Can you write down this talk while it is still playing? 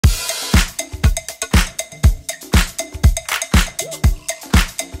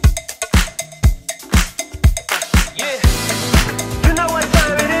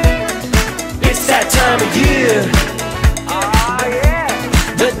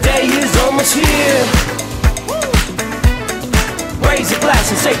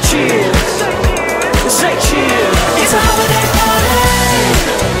and say cheers. Say cheers. It's a holiday party.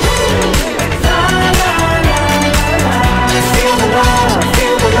 La la la la la. Feel the love,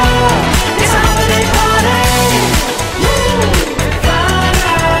 feel the love. It's a holiday party. La la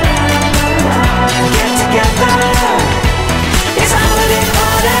la la la. Get together. It's a holiday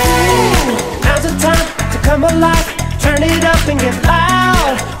party. Now's the time to come alive. Turn it up and get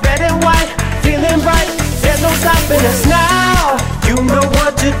loud. Red and white, feeling bright. There's no stopping us now. You know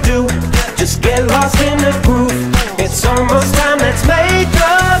what to do. Just get lost in the groove. It's almost time, let's make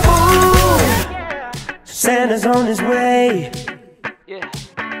a move. Santa's on his way.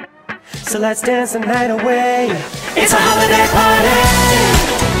 So let's dance the night away. It's a holiday party.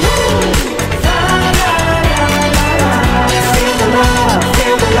 La la la la la. Feel the love,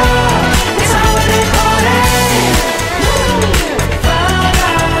 feel the love. It's a holiday party. La la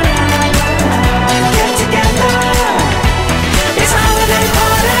la la la. Get together. It's a holiday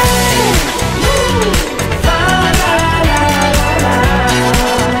party. La la la la la.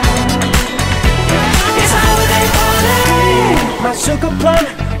 It's a holiday party. My sugar plum,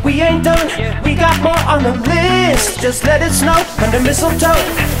 we ain't done. We got more on the list. Just let it snow under mistletoe,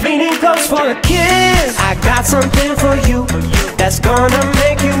 leaning close for a kiss. I got something for you that's gonna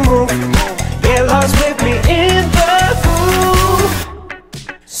make you move. Get lost with me in the groove.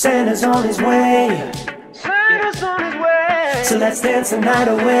 Santa's on his way. Santa's on his way. So let's dance the night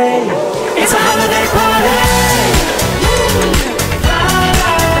away. It's a holiday party.